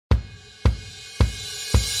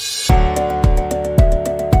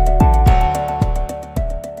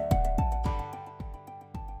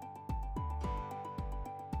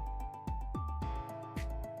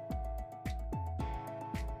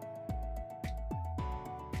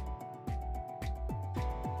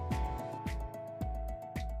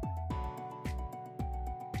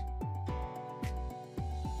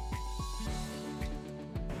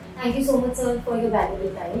Thank you so much, sir, for your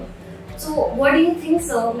valuable time. So, what do you think,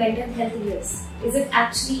 sir, mental health is? Is it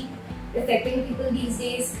actually affecting people these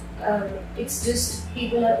days? It's just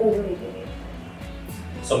people are overrated it.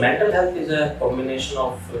 So, mental health is a combination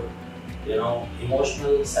of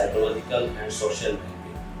emotional, psychological, and social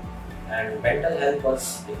well-being. And mental health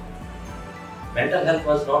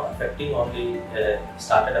was not affecting only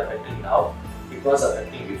started affecting now. It was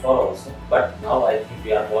affecting before also, but now I think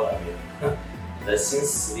we are more aware.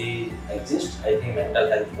 Since we exist, I think mental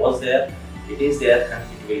health was there, it is there, and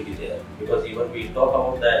it will be there. Because even we talk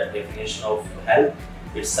about the definition of health,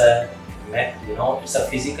 it's a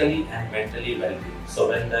physically and mentally well-being. So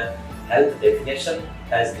when the health definition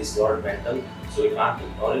has this word mental, so we can't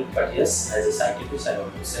ignore it. But yes, as a psychiatrist, I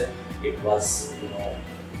want to say it was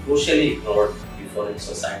crucially ignored before in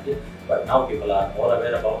society. But now people are more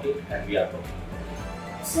aware about it, and we are talking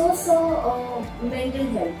about it. So, mental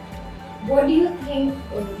health. What do you think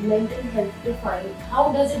mental health defines?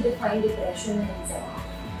 How does it define depression and anxiety?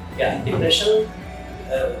 Yeah, depression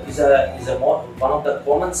is one of the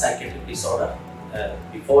common psychiatric disorder.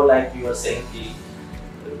 Before, like we were saying,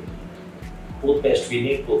 toothpaste, we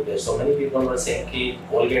need toothpaste. So many people were saying कि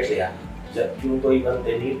Colgate ले आना. Even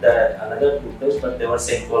they need another toothpaste, but they were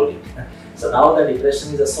saying Colgate. So now the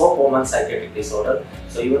depression is a so common psychiatric disorder.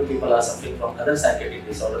 So even people are suffering from other psychiatric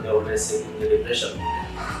disorder, they always say the depression.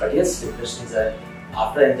 But yes, depression is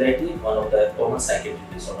after anxiety one of the common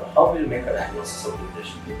psychiatric disorder. How will we make a diagnosis of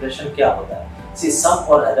depression? Depression क्या होता है? See, some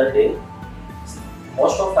or other day,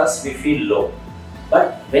 most of us we feel low.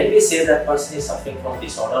 But when we say that person is suffering from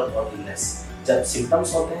disorder or illness, जब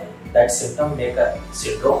symptoms होते हैं, that symptom make a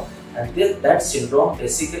syndrome, and that syndrome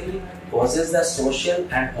basically causes the social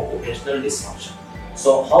and occupational dysfunction.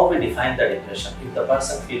 So how we define the depression? If the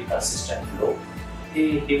person feels persistent low,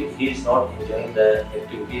 he is not enjoying the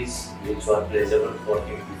activities which were pleasurable for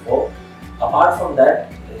him before. Apart from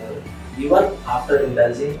that, even after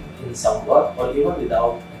indulging in some work or even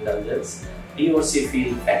without indulgence, he or she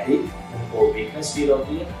feel fatigue, उनको weakness feel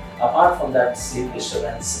होती है. Apart from that, sleep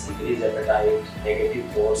disturbance, decreased appetite, negative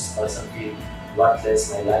thoughts, person feel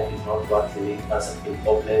worthless, my life is not worth living, person feel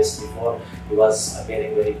hopeless. Before he was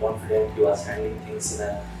appearing very confident, he was handling things in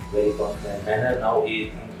a very confident manner. Now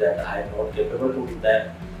he thinks that I am not capable to do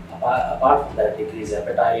that. Apart from that, decreased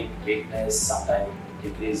appetite, weakness, sometimes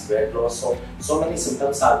decreased weight loss. So many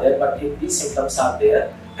symptoms are there, but if these symptoms are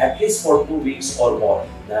there, at least for 2 weeks or more,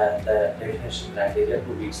 the definition criteria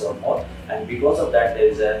 2 weeks or more, and because of that there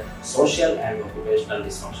is a social and occupational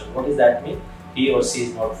dysfunction. What does that mean? He or she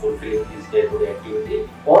is not fulfilling his day-to-day activity,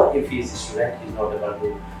 or if he is a student, he is not able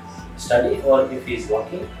to study, or if he is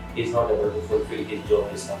working, he is not able to fulfill his job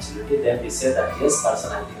responsibility. Then we say that yes,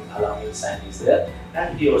 person, I think alarming sign is there,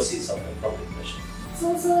 and he or she is suffering from depression.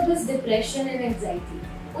 So, this depression and anxiety,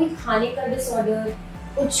 कोई खाने का disorder,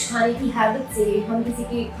 कुछ खाने की habit से, हम किसी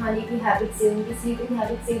की खाने की हैबिट से, उनकी स्लीपिंग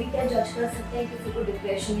हैबिट से भी क्या जज कर सकते हैं किसी को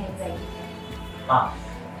डिप्रेशन या एंजाइटी है? हाँ,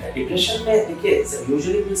 डिप्रेशन में देखिए,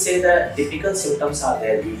 usually we say that typical symptoms are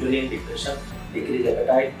there. Usually in depression, decreased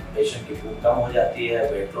appetite, patient की भूख कम हो जाती है,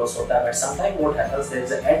 weight loss होता है. But sometimes what happens, there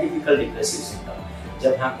is an atypical depressive symptom.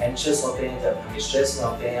 जब हम anxious होते हैं, जब हम stress में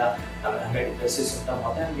होते हैं या हमें depressive symptom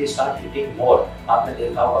होते हैं, we start eating more. आपने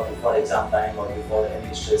देखा होगा before exam time or before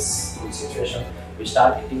any stressful situation, we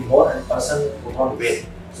start eating more and person put on weight.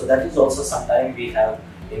 So that is also sometimes we have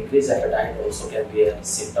increased appetite, also can be a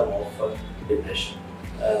symptom of depression.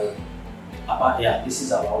 Yeah, this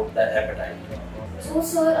is about the appetite. So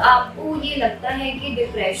sir, आपको ये लगता है कि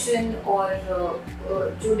depression और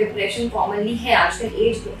जो depression commonly है आजकल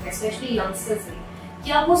age group में, स्पेशली यंगस्टर्स में,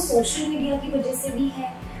 क्या वो सोशल मीडिया की वजह से भी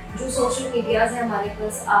है? जो सोशल मीडियाज है हमारे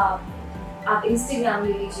पास, आप इंस्टाग्राम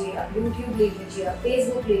ले लीजिए, आप यूट्यूब ले लीजिए, आप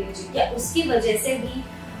फेसबुक ले लीजिए, क्या उसकी वजह से भी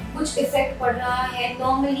कुछ इफेक्ट पड़ रहा है?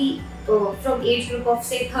 Normally from age group of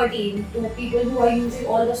से 13 to people who are using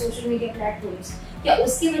all the social media platforms, क्या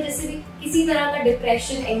उसकी वजह से भी किसी तरह का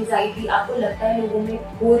डिप्रेशन, एंजाइटी आपको लगता है लोगों में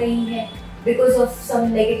हो रही है because of some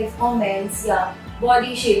negative comments या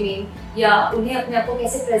बॉडी शेमिंग, या उन्हें अपने आप को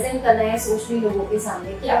कैसे प्रेजेंट करना है सोशली लोगों के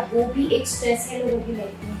सामने, क्या वो भी एक स्ट्रेस है लोगों की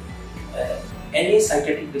लाइफ में? Any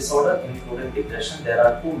psychiatric disorder, including depression, there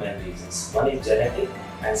are two main reasons. One is genetic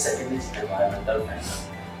and second is environmental factor.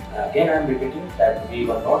 Again, I am repeating that we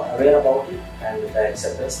were not aware about it and the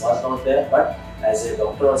acceptance was not there. But as a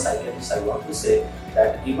doctor or psychiatrist, I want to say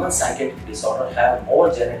that even psychiatric disorder have more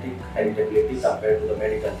genetic heritability compared to the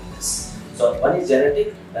medical illness. So one is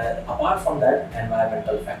genetic. Apart from that,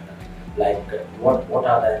 environmental factor. Like what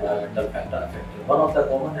are the environmental factors affecting? One of the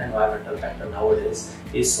common environmental factor nowadays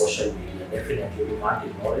is social media. Definitely, we can't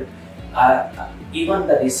ignore it. Even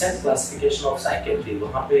the recent classification of psychiatry,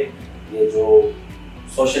 वहाँ पे ये जो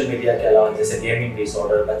social media के अलावा जैसे gaming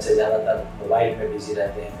disorder, बच्चे ज़्यादातर mobile में बिजी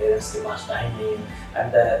रहते हैं, पेरेंट्स के पास टाइम नहीं है, and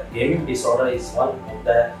the gaming disorder is one of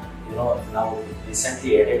the now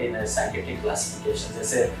recently added in a scientific classification।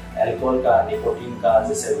 जैसे अल्कोहल का, निकोटीन का,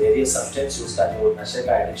 जैसे वेरियस सब्सटेंस यूज का जो नशे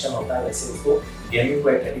का एडिक्शन होता है, वैसे उसको गेमिंग को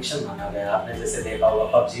एक एडिक्शन माना गया। आपने जैसे देखा होगा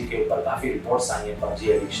पबजी के ऊपर काफ़ी रिपोर्ट्स आई हैं,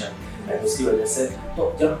 पबजी एडिक्शन, एंड उसकी वजह से तो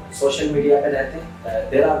जब सोशल मीडिया पे रहते हैं,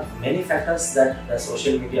 there are many factors that the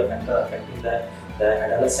social media factor affecting the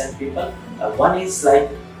adolescent people. One is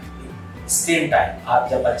like screen time. आप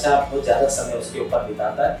जब बच्चा बहुत ज़्यादा समय उसके ऊपर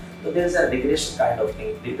बिताता है, so there is a regression kind of thing,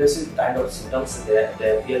 depressive kind of symptoms they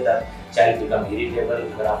appear, that child become irritable।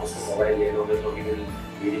 अगर आप उसको मोबाइल ले लोगे तो he will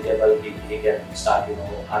be irritable, he can start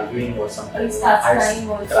arguing or sometimes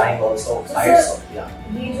crying also, fights।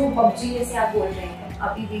 ये जो PUBG जैसे आप बोल रहे हैं,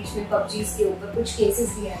 अभी बीच में PUBG के ऊपर कुछ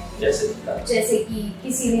केसेस भी आए हैं, जैसे कि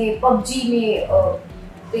किसी ने PUBG में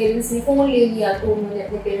पेरेंट्स ने फोन ले लिया तो उन्होंने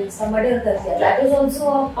अपने पेरेंट्स का मर्डर कर दिया। That is also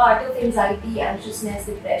a part of anxiety, anxiousness,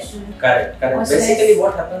 depression। Correct। Basically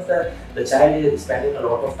what happens that the child is spending a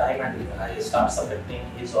lot of time and it starts affecting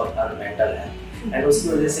his or her mental health, and उसकी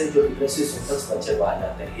वजह से जो depressive symptoms बच्चे को आ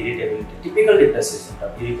जाते हैं, irritability, typical depressive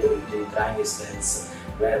symptom, irritability, crying spells,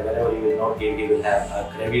 whenever you will not give, he will have a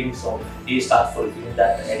craving, so he starts fulfilling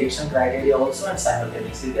that addiction criteria also, and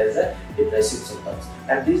simultaneously there is a depressive symptoms,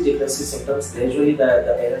 and these depressive symptoms gradually the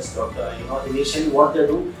parents don't initially what they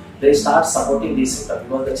do, they start supporting these symptoms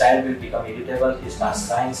because the child will become irritable, he starts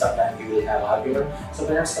crying, sometimes he will have argument, so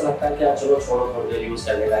parents को लगता है कि चलो छोड़ो, थोड़ी देर use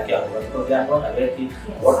कर लेगा, क्या होगा, तो they are not aware कि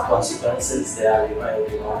what consequences they are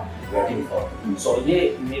waiting for। so ये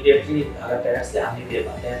immediately अगर parents ध्यान नहीं दे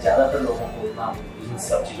पाते हैं, ज़्यादातर लोगों को उतना इन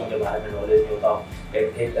सब चीज़ों के बारे में नॉलेज नहीं होता।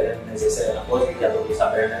 एक पेरेंट ने जैसे अपोज किया तो दूसरा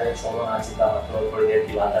पेरेंट ने छोड़ो ना, चिंता मत करो, थोड़ी देर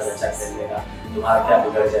की बात है, बच्चा खेल लेगा, तुम्हारा क्या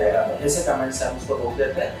बिगड़ जाएगा, तो ऐसे कमेंट से हम उसको रोक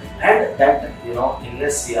देते हैं, and that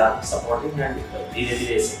इनलेस we are supporting, and धीरे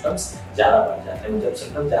धीरे सिम्टम्स ज़्यादा बढ़ जाते हैं। जब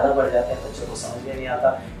सिम्टम ज़्यादा बढ़ जाते हैं, बच्चे को समझ में नहीं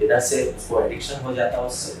आता, इधर से उसको एडिक्शन हो जाता है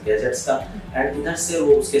उस गैजेट्स का, एंड इधर से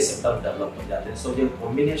वो उसके सिम्टम डेवलप हो जाते हैं। सो जो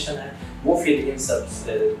कॉम्बिनेशन है वो फिर इन सब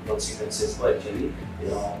कॉन्सिक्वेंसेस को actually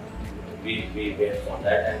we wait for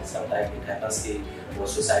that, and sometimes it happens कि वो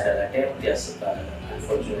suicidal attempt या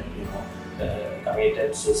unfortunately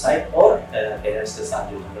committed suicide, और parents के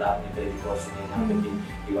साथ जो झगड़ा आपने कई रिपोर्ट सुनी जहाँ पे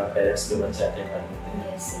कि even parents के बच्चे अटेम्प्ट कर देते हैं।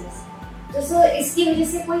 yes, yes। तो सर इसकी वजह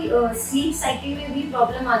से कोई स्लीप साइकिल में भी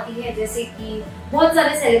प्रॉब्लम आती है, जैसे कि बहुत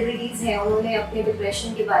सारे सेलिब्रिटीज हैं, उन्होंने अपने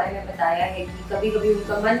डिप्रेशन के बारे में बताया है कि कभी कभी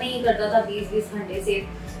उनका मन नहीं करता था 20-20 घंटे से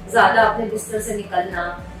ज्यादा अपने बिस्तर से निकलना,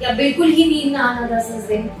 या बिल्कुल ही नींद ना आना 10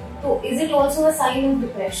 दिन। तो is it also a sign of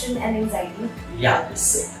depression and anxiety? Yeah,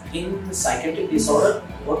 in psychiatric disorder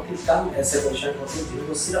बहुत ही कम ऐसे पेशेंट होते हैं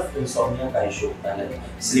जिनको सिर्फ इंसोम्निया का इशू होता है,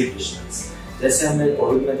 स्लीप डिस्टर्बेंस। जैसे हमने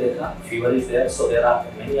कोविड में देखा, fever is there, so there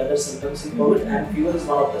are many other symptoms in Covid, and fever is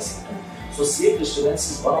one of the symptom. So sleep disturbance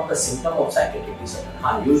is one of the symptom of psychiatric disorder.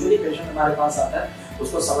 हाँ, usually patient हमारे पास आता है,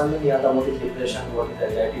 उसको समझ में नहीं आता what is depression, what is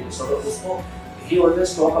anxiety disorder, उसको he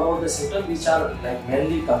always talk about the symptoms which are like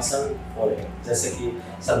mainly concern for him, जैसे कि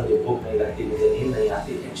सर मुझे भूख नहीं लगती, मुझे नींद नहीं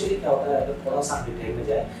आती। एक्चुअली क्या होता है, अगर थोड़ा सा डिटेल में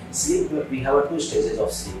जाए, sleep we have 2 stages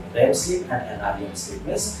of sleep, REM sleep and NREM sleep।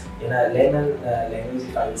 means in a layman language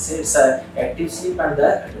if I will say it's a active sleep and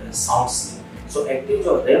the sound sleep। so active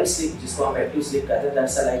जो REM sleep जिसको हम active sleep कहते हैं,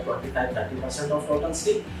 that's like 25-30% of total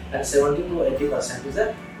sleep, and 70 to 80% is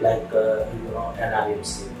a like NREM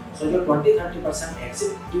sleep। so जो 20-30%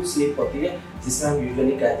 active sleep होती है, जिसमें हम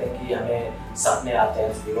यूजुअली कहते हैं कि हमें सपने आते हैं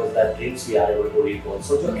because the dreams we are able to recall.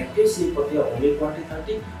 सो जो एक्टिव स्लीप होती है ओनली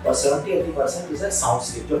 20-30, और 70-80% इज अ साउंड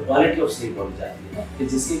स्लीप, जो क्वालिटी ऑफ स्लीप हो जाती है, कि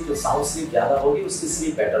जिसकी जो साउंड स्लीप ज्यादा होगी उसकी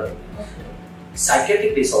स्लीप बेटर होगी।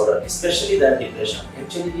 Psychiatric disorder specially that depression,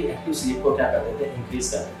 actually ये एक्टिव स्लीप को क्या कर देते हैं,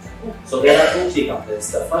 इंक्रीज कर देते हैं। So there are 2-3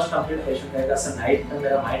 complaints. The first complaint patient कहेगा सर नाइट में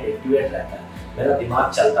मेरा माइंड एक्टिवेट रहता है, मेरा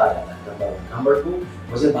दिमाग चलता रहता है, नंबर 1। नंबर 2,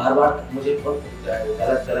 मुझे बार-बार मुझे बहुत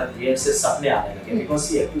गलत वियर से सपने आने लगे, बिकॉज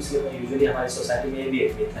ये एक्टिव स्लीप में यूजुअली हमारी सोसाइटी में ये भी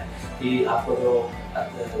एक मिथ है कि आपको जो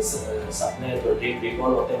सपने जो ड्रीम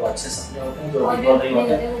रिकॉल होते हैं वो अच्छे सपने होते हैं, जो रिकॉल नहीं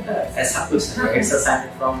होते ऐसा कुछ नहीं है। It's a sign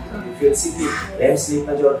from if you see की REM स्लीप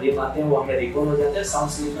में जो ड्रीम आते हैं वो हमें रिकॉल हो जाते हैं,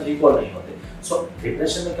 साउंड स्लीप में रिकॉल नहीं होते। सो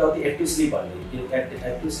डिप्रेशन में क्या होती है, एक्टिव स्लीप आ गई,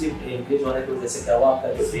 एक्टिव स्लीप इंक्रीज होने की वजह से क्या हुआ,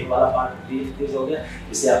 आपका जो ड्रीम वाला पार्ट भी इंक्रीज हो गया,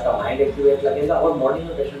 इससे आपका माइंड एक्टिवेट लगेगा, और मॉर्निंग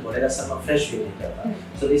में पेशेंट बोलेगा सर मैं फ्रेश फील नहीं करता।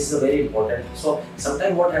 So this is a very important. So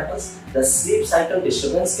sometime what happens, the sleep cycle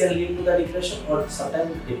disturbance can lead to the depression, और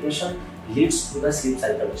sometime depression leads to the sleep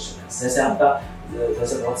cycle disturbance. जैसे आपका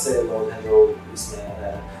जैसे बहुत से लोग हैं जो इसमें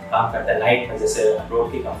काम करते हैं नाइट में, जैसे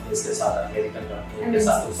अब्रॉड की कंपनीज के साथ, अमेरिकन कंपनी के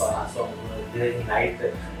साथ, so during night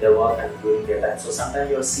they work and during daytime, so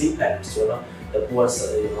sometimes your sleep habits, the poor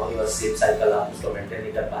your sleep cycle आप उसको maintain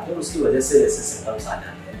नहीं कर पाते, उसकी वजह से ऐसे symptoms आ जाते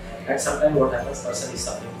हैं। And sometimes what happens, person is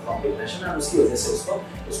suffering from depression and उसकी वजह से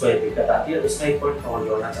उसको एक दिक्कत आती है। उसमें एक पॉइंट और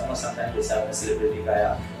जोड़ना चाहूँगा, समटाइम जैसे आपने सेलिब्रिटी का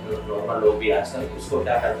या नॉर्मल लोग भी आजकल उसको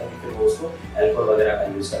क्या करते हैं कि फिर वो उसको अल्कोहल वगैरह का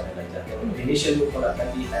यूज़ करने लग जाते हैं। इनिशियली उनको लगता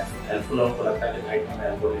है कि हेल्पफुल, उनको लगता है कि नाइट में मैं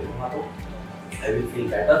अल्कोहल ले लूँगा तो I will feel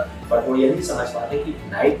better, but वो ये नहीं समझ पाते कि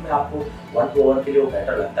नाइट में आपको 1 to 2 आवर के लिए वो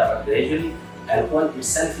बेटर लगता है, but gradually alcohol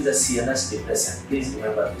itself is a CNS depressant, please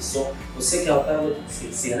remember this। so उससे क्या होता है, वो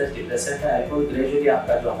CNS depressant है, alcohol gradually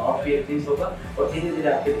आपका जो amount भी increase होगा और धीरे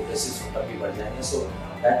धीरे आपके depressive symptoms भी बढ़ जाएंगे। so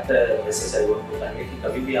that necessary want to कि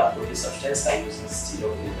कभी भी आप कोई सब्सटेंस का यूज इस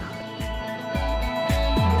चीज़ों के लिए